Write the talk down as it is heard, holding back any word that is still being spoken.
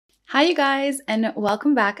Hi you guys, and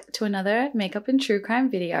welcome back to another makeup and true crime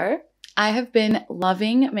video. I have been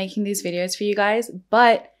loving making these videos for you guys,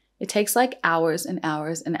 but it takes like hours and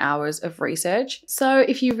hours and hours of research. So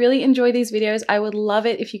if you really enjoy these videos, I would love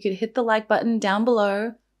it if you could hit the like button down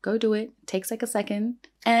below. Go do it. It takes like a second.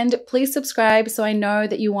 And please subscribe so I know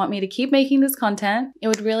that you want me to keep making this content. It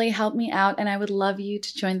would really help me out and I would love you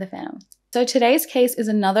to join the fam. So today's case is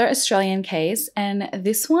another Australian case, and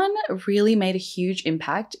this one really made a huge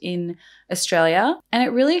impact in Australia, and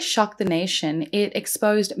it really shocked the nation. It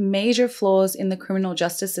exposed major flaws in the criminal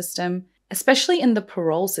justice system, especially in the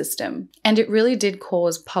parole system, and it really did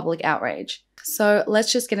cause public outrage. So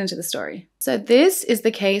let's just get into the story. So this is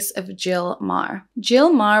the case of Jill Meagher.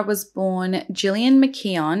 Jill Meagher was born Gillian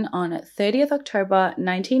McKeon on 30th October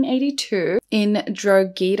 1982 in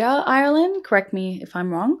Drogheda, Ireland. Correct me if I'm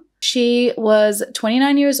wrong. She was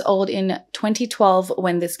 29 years old in 2012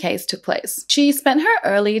 when this case took place. She spent her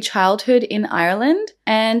early childhood in Ireland,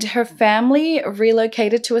 and her family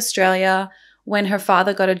relocated to Australia when her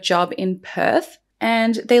father got a job in Perth.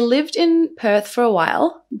 And they lived in Perth for a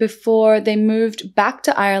while before they moved back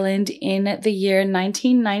to Ireland in the year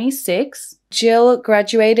 1996. Jill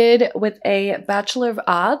graduated with a Bachelor of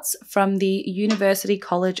Arts from the University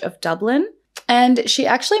College of Dublin, and she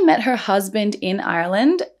actually met her husband in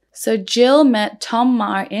Ireland. So Jill met Tom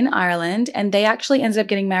Meagher in Ireland, and they actually ended up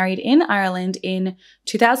getting married in Ireland in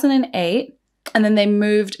 2008, and then they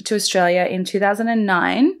moved to Australia in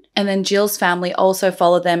 2009, and then Jill's family also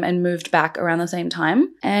followed them and moved back around the same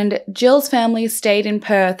time. And Jill's family stayed in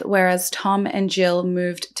Perth, whereas Tom and Jill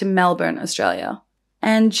moved to Melbourne, Australia.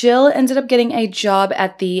 And Jill ended up getting a job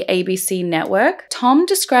at the ABC network. Tom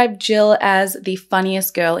described Jill as the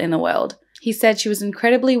funniest girl in the world. He said she was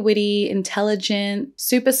incredibly witty, intelligent,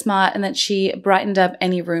 super smart, and that she brightened up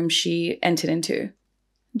any room she entered into.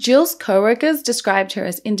 Jill's co-workers described her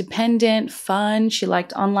as independent, fun, she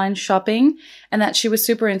liked online shopping, and that she was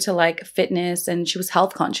super into like fitness and she was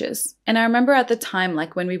health conscious. And I remember at the time,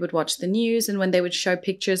 like when we would watch the news and when they would show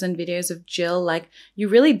pictures and videos of Jill, like you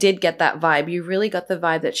really did get that vibe. You really got the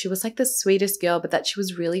vibe that she was like the sweetest girl, but that she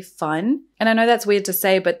was really fun. And I know that's weird to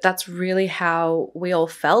say, but that's really how we all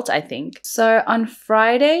felt, I think. So on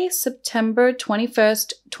Friday, September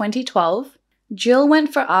 21st, 2012, Jill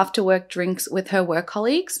went for after-work drinks with her work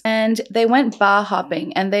colleagues, and they went bar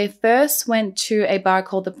hopping, and they first went to a bar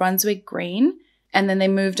called the Brunswick Green, and then they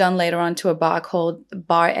moved on later on to a bar called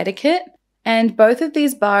Bar Etiquette. And both of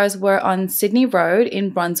these bars were on Sydney Road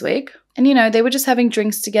in Brunswick. And, you know, they were just having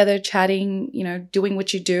drinks together, chatting, you know, doing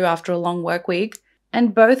what you do after a long work week.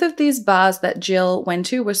 And both of these bars that Jill went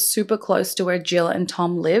to were super close to where Jill and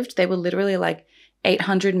Tom lived. They were literally like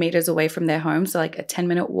 800 meters away from their home, so like a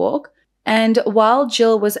 10-minute walk. And while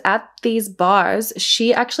Jill was at these bars,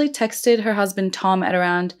 she actually texted her husband Tom at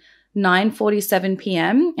around 9:47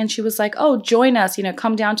 p.m. and she was like, oh, join us, you know,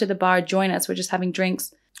 come down to the bar, join us, we're just having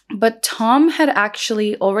drinks. But Tom had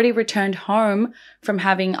actually already returned home from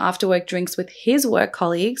having after-work drinks with his work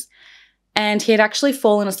colleagues, and he had actually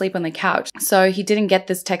fallen asleep on the couch. So he didn't get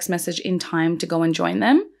this text message in time to go and join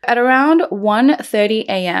them. At around 1:30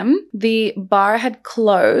 a.m., the bar had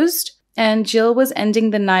closed, and Jill was ending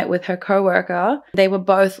the night with her coworker. They were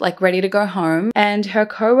both like ready to go home, and her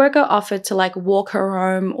coworker offered to like walk her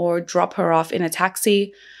home or drop her off in a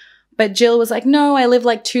taxi. But Jill was like, no, I live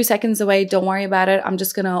like 2 seconds away. Don't worry about it. I'm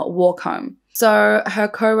just gonna walk home. So her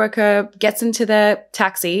coworker gets into the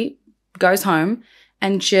taxi, goes home,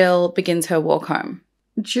 and Jill begins her walk home.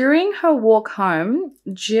 During her walk home,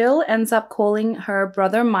 Jill ends up calling her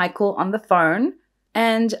brother Michael on the phone,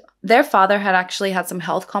 and their father had actually had some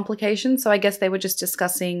health complications, so I guess they were just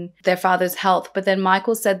discussing their father's health. But then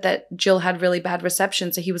Michael said that Jill had really bad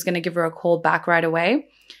reception, so he was going to give her a call back right away.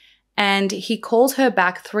 And he calls her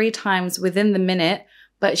back 3 times within the minute,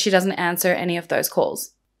 but she doesn't answer any of those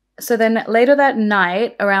calls. So then later that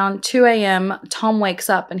night, around 2 a.m., Tom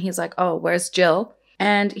wakes up and he's like, oh, where's Jill?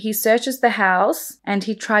 And he searches the house and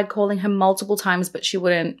he tried calling her multiple times, but she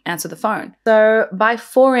wouldn't answer the phone. So by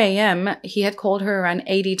 4 a.m., he had called her around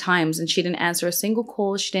 80 times and she didn't answer a single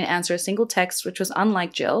call. She didn't answer a single text, which was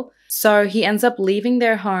unlike Jill. So he ends up leaving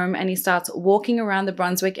their home and he starts walking around the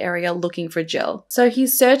Brunswick area looking for Jill. So he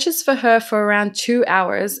searches for her for around 2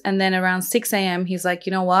 hours, and then around 6 a.m., he's like,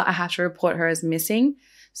 you know what? I have to report her as missing.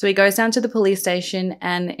 So he goes down to the police station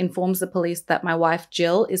and informs the police that my wife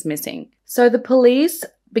Jill is missing. So the police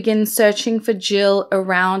begin searching for Jill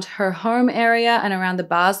around her home area and around the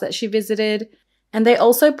bars that she visited. And they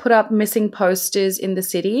also put up missing posters in the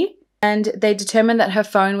city. And they determined that her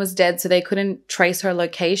phone was dead, so they couldn't trace her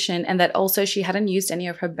location, and that also she hadn't used any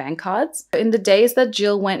of her bank cards. In the days that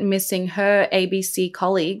Jill went missing, her ABC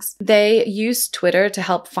colleagues, they used Twitter to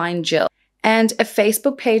help find Jill. And a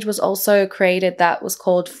Facebook page was also created that was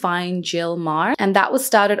called Find Jill Meagher, and that was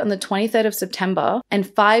started on the 23rd of September. And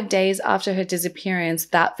 5 days after her disappearance,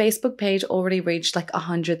 that Facebook page already reached like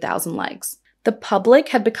 100,000 likes. The public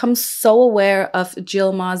had become so aware of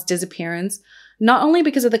Jill Meagher's disappearance, not only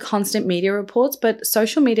because of the constant media reports, but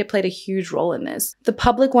social media played a huge role in this. The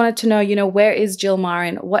public wanted to know, where is Jill Meagher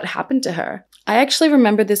and what happened to her? I actually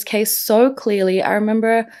remember this case so clearly. I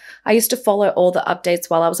remember I used to follow all the updates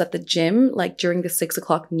while I was at the gym, like during the 6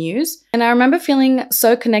 o'clock news. And I remember feeling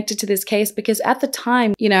so connected to this case because at the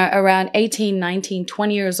time, around 18, 19,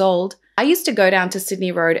 20 years old, I used to go down to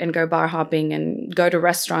Sydney Road and go bar hopping and go to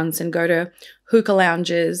restaurants and go to hookah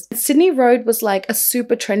lounges. Sydney Road was like a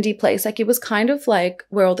super trendy place. Like it was kind of like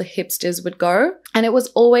where all the hipsters would go. And it was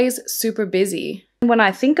always super busy. When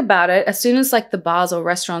I think about it, as soon as like the bars or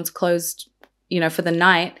restaurants closed, for the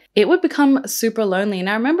night, it would become super lonely. And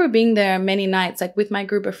I remember being there many nights, like with my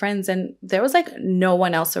group of friends, and there was like no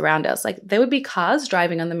one else around us. Like there would be cars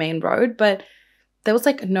driving on the main road, but there was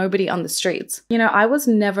like nobody on the streets. I was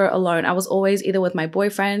never alone. I was always either with my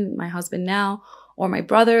boyfriend, my husband now, or my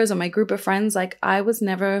brothers or my group of friends. Like I was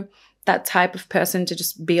never that type of person to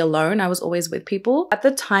just be alone. I was always with people. At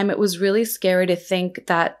the time, it was really scary to think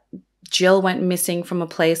that Jill went missing from a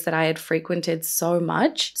place that I had frequented so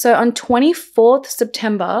much. So on 24th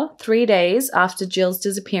September, 3 days after Jill's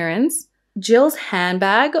disappearance, Jill's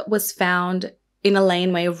handbag was found in a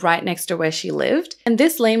laneway right next to where she lived. And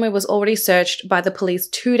this laneway was already searched by the police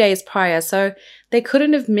 2 days prior, so they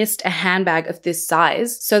couldn't have missed a handbag of this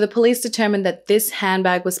size. So the police determined that this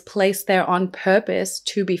handbag was placed there on purpose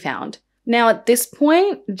to be found. Now at this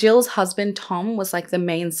point, Jill's husband Tom was like the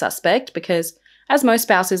main suspect because as most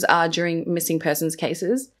spouses are during missing persons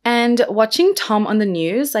cases. And watching Tom on the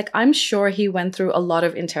news, like I'm sure he went through a lot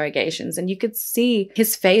of interrogations and you could see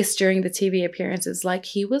his face during the TV appearances, like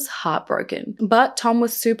he was heartbroken. But Tom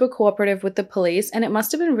was super cooperative with the police and it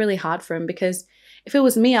must have been really hard for him because if it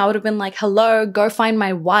was me, I would have been like, hello, go find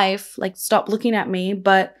my wife, like stop looking at me.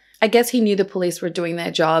 But I guess he knew the police were doing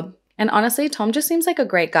their job. And honestly, Tom just seems like a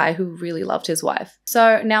great guy who really loved his wife.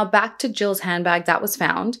 So now back to Jill's handbag that was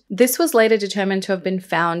found. This was later determined to have been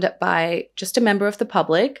found by just a member of the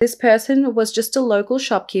public. This person was just a local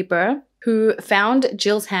shopkeeper who found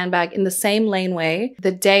Jill's handbag in the same laneway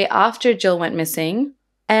the day after Jill went missing.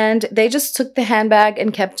 And they just took the handbag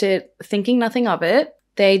and kept it, thinking nothing of it.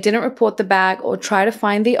 They didn't report the bag or try to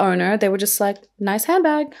find the owner. They were just like, nice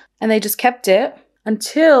handbag. And they just kept it.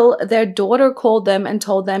 Until their daughter called them and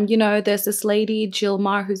told them, there's this lady, Jill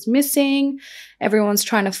Meagher, who's missing. Everyone's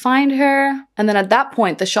trying to find her. And then at that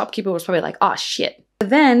point, the shopkeeper was probably like, oh, shit.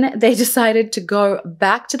 Then they decided to go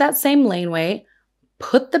back to that same laneway,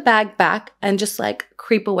 put the bag back, and just like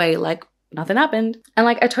creep away like nothing happened. And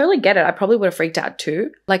like, I totally get it. I probably would have freaked out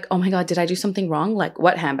too. Like, oh my God, did I do something wrong? Like,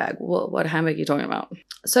 what handbag? What handbag are you talking about?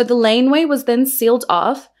 So the laneway was then sealed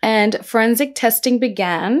off and forensic testing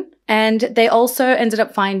began. And they also ended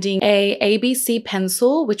up finding a ABC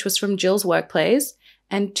pencil, which was from Jill's workplace,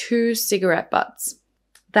 and 2 cigarette butts.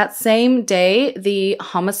 That same day, the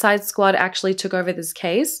homicide squad actually took over this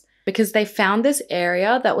case because they found this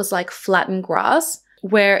area that was like flattened grass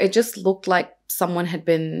where it just looked like someone had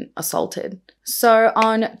been assaulted. So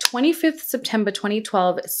on 25th September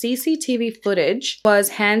 2012, CCTV footage was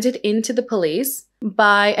handed into the police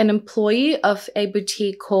by an employee of a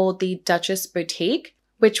boutique called the Duchess Boutique,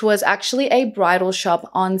 which was actually a bridal shop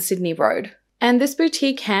on Sydney Road. And this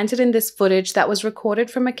boutique handed in this footage that was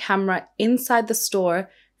recorded from a camera inside the store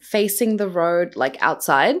facing the road, like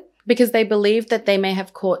outside, because they believed that they may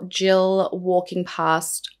have caught Jill walking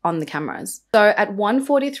past on the cameras. So at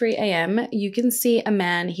 1:43 a.m., you can see a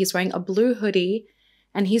man, he's wearing a blue hoodie,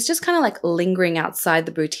 and he's just kind of like lingering outside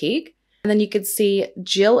the boutique. And then you could see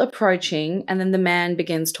Jill approaching, and then the man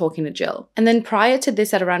begins talking to Jill. And then prior to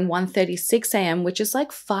this, at around 1:36 a.m., which is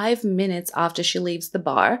like 5 minutes after she leaves the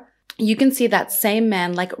bar, you can see that same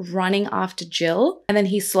man like running after Jill. And then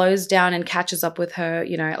he slows down and catches up with her,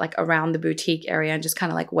 like around the boutique area and just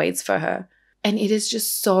kind of like waits for her. And it is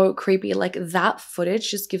just so creepy. Like that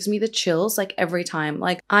footage just gives me the chills like every time.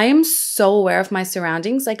 Like I am so aware of my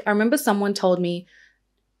surroundings. Like I remember someone told me,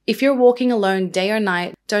 if you're walking alone day or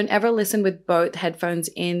night, don't ever listen with both headphones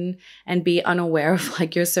in and be unaware of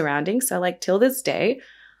like your surroundings. So like till this day,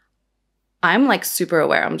 I'm like super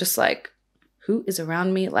aware. I'm just like, who is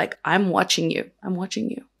around me? Like I'm watching you. I'm watching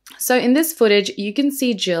you. So in this footage, you can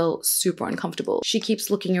see Jill super uncomfortable. She keeps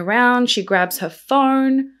looking around. She grabs her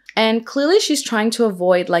phone. And clearly she's trying to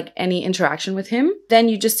avoid like any interaction with him. Then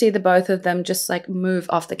you just see the both of them just like move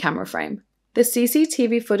off the camera frame. The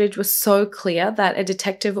CCTV footage was so clear that a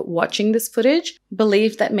detective watching this footage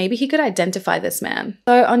believed that maybe he could identify this man.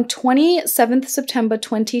 So on 27th September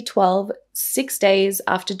 2012, 6 days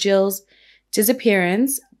after Jill's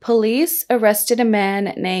disappearance, police arrested a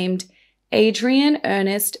man named Adrian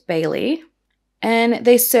Ernest Bailey, and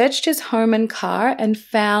they searched his home and car and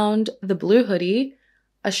found the blue hoodie,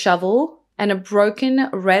 a shovel, and a broken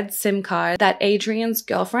red SIM card that Adrian's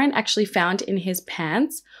girlfriend actually found in his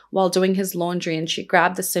pants while doing his laundry, and she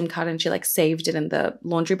grabbed the SIM card and she like saved it in the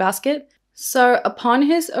laundry basket. So upon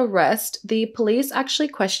his arrest, the police actually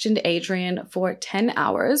questioned Adrian for 10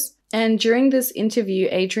 hours. And during this interview,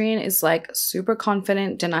 Adrian is like super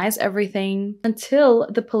confident, denies everything, until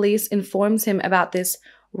the police informs him about this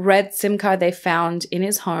red SIM card they found in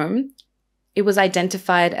his home. It was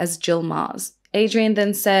identified as Jill Meagher's. Adrian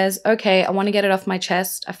then says, okay, I want to get it off my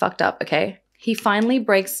chest. I fucked up, okay? He finally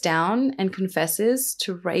breaks down and confesses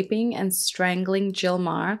to raping and strangling Jill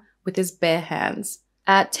Meagher with his bare hands.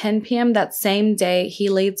 At 10 p.m. that same day, he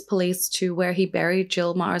leads police to where he buried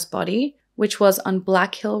Jill Meagher's body, which was on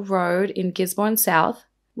Black Hill Road in Gisborne South,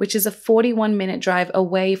 which is a 41-minute drive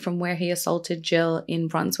away from where he assaulted Jill in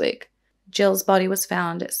Brunswick. Jill's body was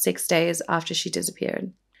found 6 days after she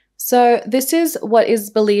disappeared. So this is what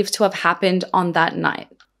is believed to have happened on that night.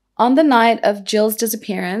 On the night of Jill's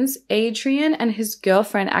disappearance, Adrian and his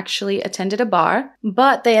girlfriend actually attended a bar,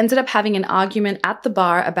 but they ended up having an argument at the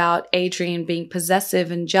bar about Adrian being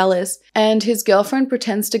possessive and jealous, and his girlfriend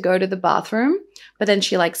pretends to go to the bathroom, but then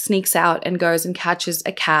she like sneaks out and goes and catches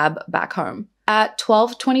a cab back home. At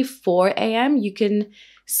 12:24 a.m., you can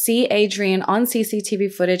see Adrian on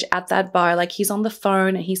CCTV footage at that bar, like he's on the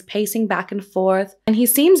phone and he's pacing back and forth, and he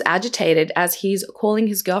seems agitated as he's calling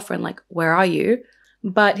his girlfriend like, where are you?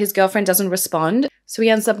 But his girlfriend doesn't respond, so he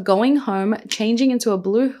ends up going home, changing into a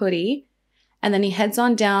blue hoodie, and then he heads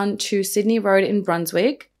on down to Sydney Road in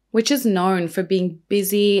Brunswick, which is known for being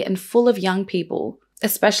busy and full of young people,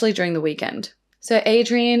 especially during the weekend. So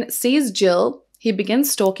Adrian sees Jill, he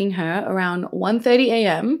begins stalking her around 1:30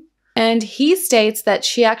 a.m., and he states that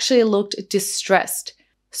she actually looked distressed.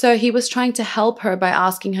 So he was trying to help her by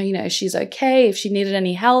asking her, if she's okay, if she needed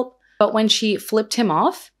any help. But when she flipped him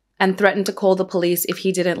off and threatened to call the police if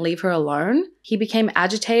he didn't leave her alone, he became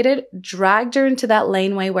agitated, dragged her into that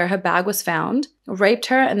laneway where her bag was found, raped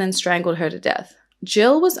her, and then strangled her to death.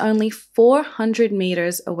 Jill was only 400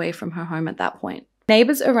 meters away from her home at that point.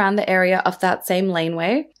 Neighbors around the area of that same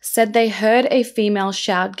laneway said they heard a female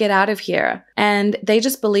shout, "Get out of here." And they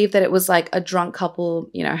just believed that it was like a drunk couple,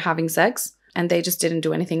 having sex, and they just didn't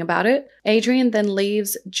do anything about it. Adrian then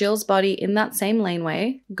leaves Jill's body in that same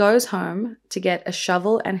laneway, goes home to get a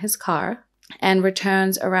shovel and his car, and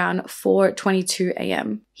returns around 4:22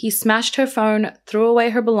 a.m. He smashed her phone, threw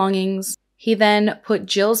away her belongings. He then put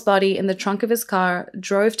Jill's body in the trunk of his car,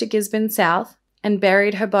 drove to Gisborne South, and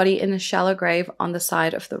buried her body in a shallow grave on the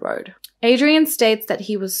side of the road. Adrian states that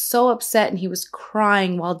he was so upset and he was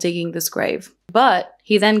crying while digging this grave. But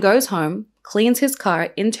he then goes home, cleans his car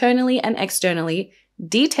internally and externally,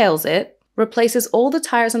 details it, replaces all the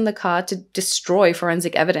tires in the car to destroy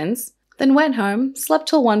forensic evidence, then went home, slept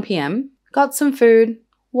till 1 p.m., got some food,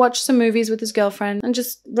 watched some movies with his girlfriend, and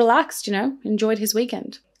just relaxed, enjoyed his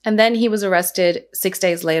weekend. And then he was arrested 6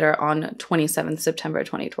 days later on 27th September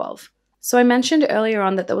 2012. So I mentioned earlier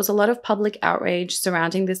on that there was a lot of public outrage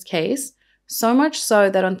surrounding this case, so much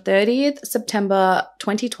so that on 30th September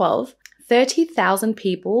 2012, 30,000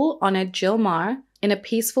 people honored Jill Meagher in a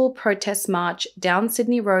peaceful protest march down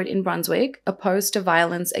Sydney Road in Brunswick, opposed to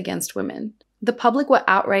violence against women. The public were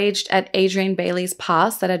outraged at Adrian Bailey's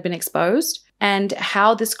past that had been exposed and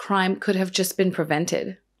how this crime could have just been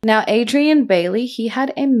prevented. Now, Adrian Bailey, he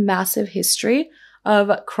had a massive history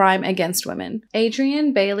of crime against women.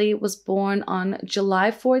 Adrian Bailey was born on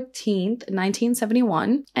July 14th,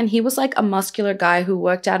 1971, and he was like a muscular guy who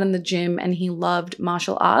worked out in the gym and he loved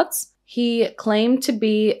martial arts. He claimed to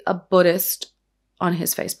be a Buddhist on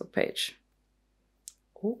his Facebook page.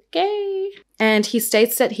 Okay. And he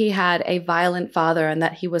states that he had a violent father and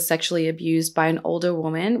that he was sexually abused by an older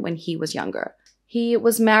woman when he was younger. He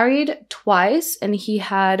was married twice and he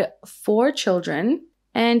had 4 children.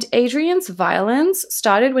 And Adrian's violence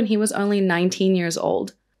started when he was only 19 years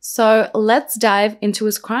old. So let's dive into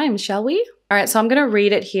his crimes, shall we? All right, so I'm going to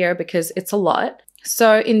read it here because it's a lot.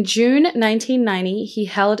 So in June 1990, he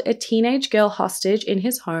held a teenage girl hostage in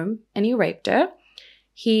his home and he raped her.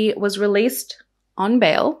 He was released on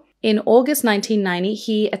bail. In August 1990,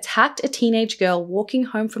 he attacked a teenage girl walking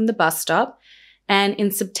home from the bus stop And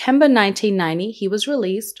in September 1990, he was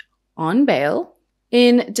released on bail.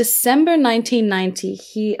 In December 1990,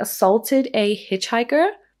 he assaulted a hitchhiker.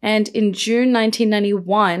 And in June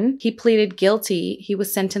 1991, he pleaded guilty. He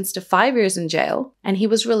was sentenced to 5 years in jail, and he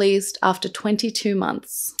was released after 22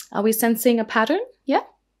 months. Are we sensing a pattern? Yeah.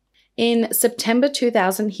 In September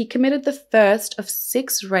 2000, he committed the first of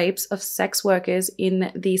 6 rapes of sex workers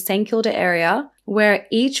in the St. Kilda area, where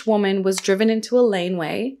each woman was driven into a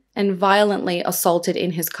laneway and violently assaulted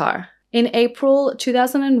in his car. In April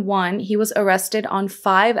 2001, he was arrested on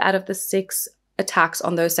 5 out of the 6 attacks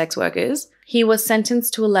on those sex workers. He was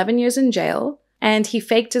sentenced to 11 years in jail, and he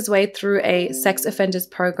faked his way through a sex offenders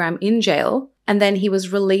program in jail, and then he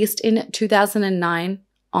was released in 2009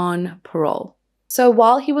 on parole. So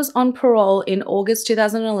while he was on parole in August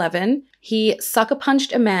 2011, he sucker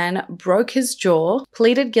punched a man, broke his jaw,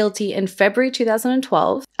 pleaded guilty in February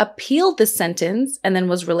 2012, appealed this sentence, and then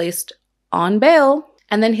was released on bail.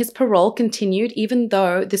 And then his parole continued, even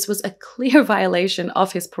though this was a clear violation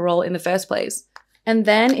of his parole in the first place. And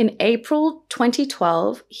then in April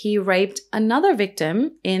 2012, he raped another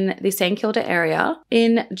victim in the St. Kilda area.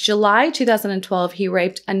 In July 2012, he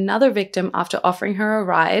raped another victim after offering her a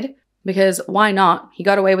ride, because why not? He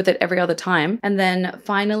got away with it every other time. And then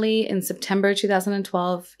finally, in September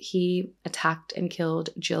 2012, he attacked and killed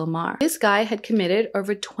Jill Meagher. This guy had committed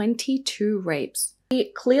over 22 rapes.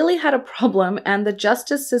 He clearly had a problem, and the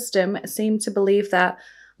justice system seemed to believe that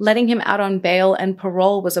letting him out on bail and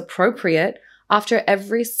parole was appropriate after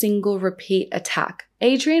every single repeat attack.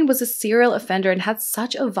 Adrian was a serial offender and had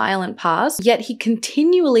such a violent past, yet he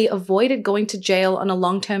continually avoided going to jail on a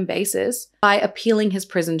long-term basis by appealing his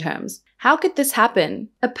prison terms. How could this happen?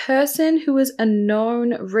 A person who is a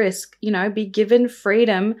known risk, be given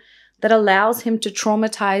freedom that allows him to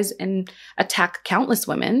traumatize and attack countless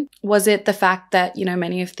women? Was it the fact that,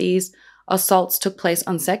 many of these assaults took place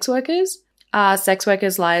on sex workers? Sex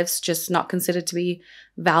workers' lives just not considered to be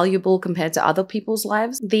valuable compared to other people's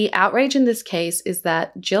lives? The outrage in this case is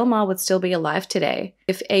that Jill Meagher would still be alive today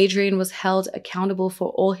if Adrian was held accountable for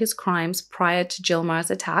all his crimes prior to Jill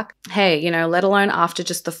Meagher's attack. Hey, let alone after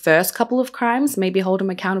just the first couple of crimes, maybe hold him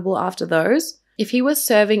accountable after those. If he was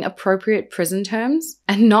serving appropriate prison terms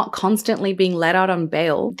and not constantly being let out on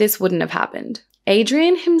bail, this wouldn't have happened.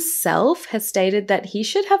 Adrian himself has stated that he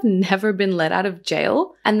should have never been let out of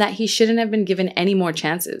jail and that he shouldn't have been given any more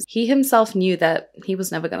chances. He himself knew that he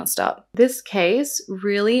was never going to stop. This case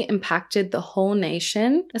really impacted the whole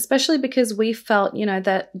nation, especially because we felt,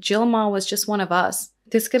 that Jill Meagher was just one of us.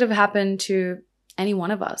 This could have happened to any one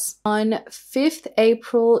of us. On 5th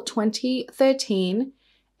April 2013,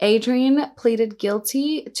 Adrian pleaded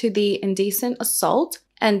guilty to the indecent assault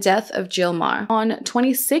and death of Jill Meagher. On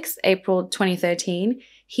 26th April 2013,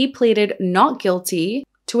 he pleaded not guilty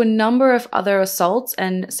to a number of other assaults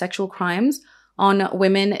and sexual crimes on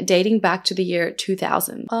women dating back to the year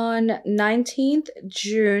 2000. On 19th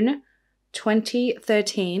June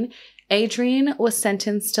 2013, Adrian was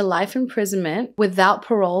sentenced to life imprisonment without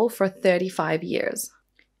parole for 35 years.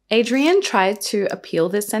 Adrian tried to appeal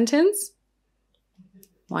this sentence.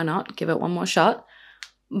 Why not? Give it one more shot.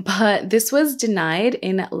 But this was denied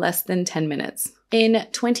in less than 10 minutes. In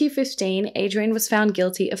 2015, Adrian was found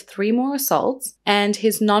guilty of 3 more assaults, and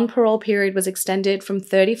his non-parole period was extended from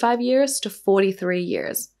 35 years to 43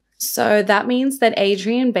 years. So that means that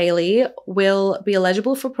Adrian Bailey will be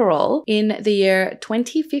eligible for parole in the year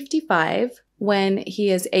 2055 when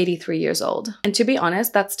he is 83 years old. And to be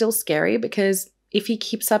honest, that's still scary because if he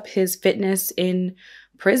keeps up his fitness in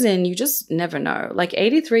prison, you just never know.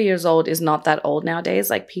 83 years old is not that old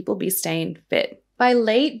nowadays. People be staying fit. By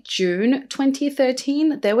late June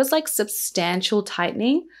 2013, there was substantial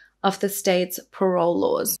tightening of the state's parole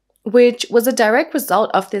laws, which was a direct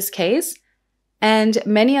result of this case and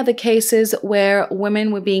many other cases where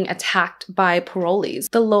women were being attacked by parolees.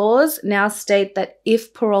 The laws now state that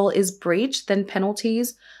if parole is breached, then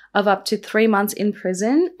penalties of up to 3 months in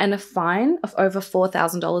prison and a fine of over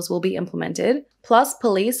 $4,000 will be implemented. Plus,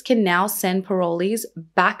 police can now send parolees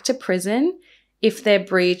back to prison if their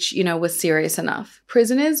breach, was serious enough.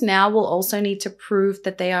 Prisoners now will also need to prove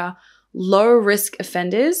that they are low-risk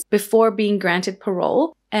offenders before being granted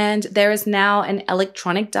parole, and there is now an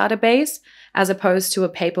electronic database as opposed to a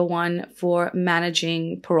paper one for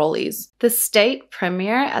managing parolees. The state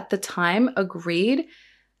premier at the time agreed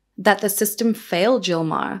that the system failed Jill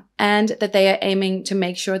Meagher and that they are aiming to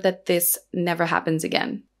make sure that this never happens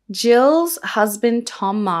again. Jill's husband,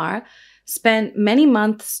 Tom Meagher, spent many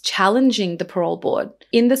months challenging the parole board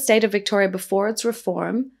in the state of Victoria before its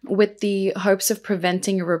reform with the hopes of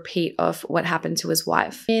preventing a repeat of what happened to his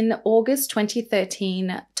wife. In August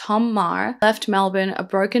 2013, Tom Meagher left Melbourne a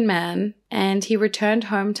broken man and he returned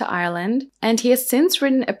home to Ireland, and he has since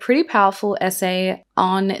written a pretty powerful essay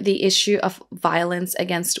on the issue of violence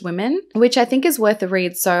against women, which I think is worth a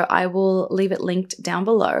read, so I will leave it linked down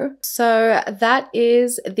below. So that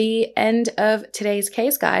is the end of today's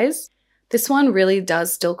case, guys. This one really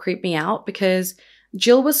does still creep me out because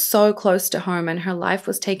Jill was so close to home and her life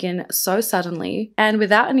was taken so suddenly and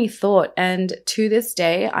without any thought, and to this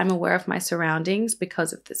day, I'm aware of my surroundings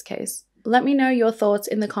because of this case. Let me know your thoughts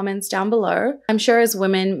in the comments down below. I'm sure as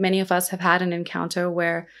women, many of us have had an encounter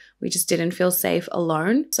where we just didn't feel safe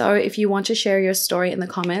alone. So if you want to share your story in the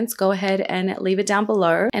comments, go ahead and leave it down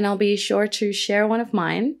below and I'll be sure to share one of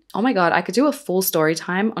mine. Oh my God, I could do a full story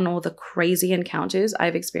time on all the crazy encounters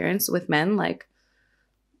I've experienced with men.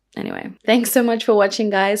 Anyway, thanks so much for watching,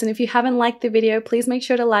 guys. And if you haven't liked the video, please make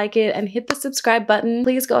sure to like it and hit the subscribe button.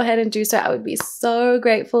 Please go ahead and do so. I would be so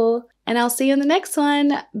grateful. And I'll see you in the next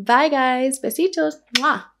one. Bye, guys. Besitos.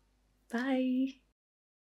 Mwah. Bye.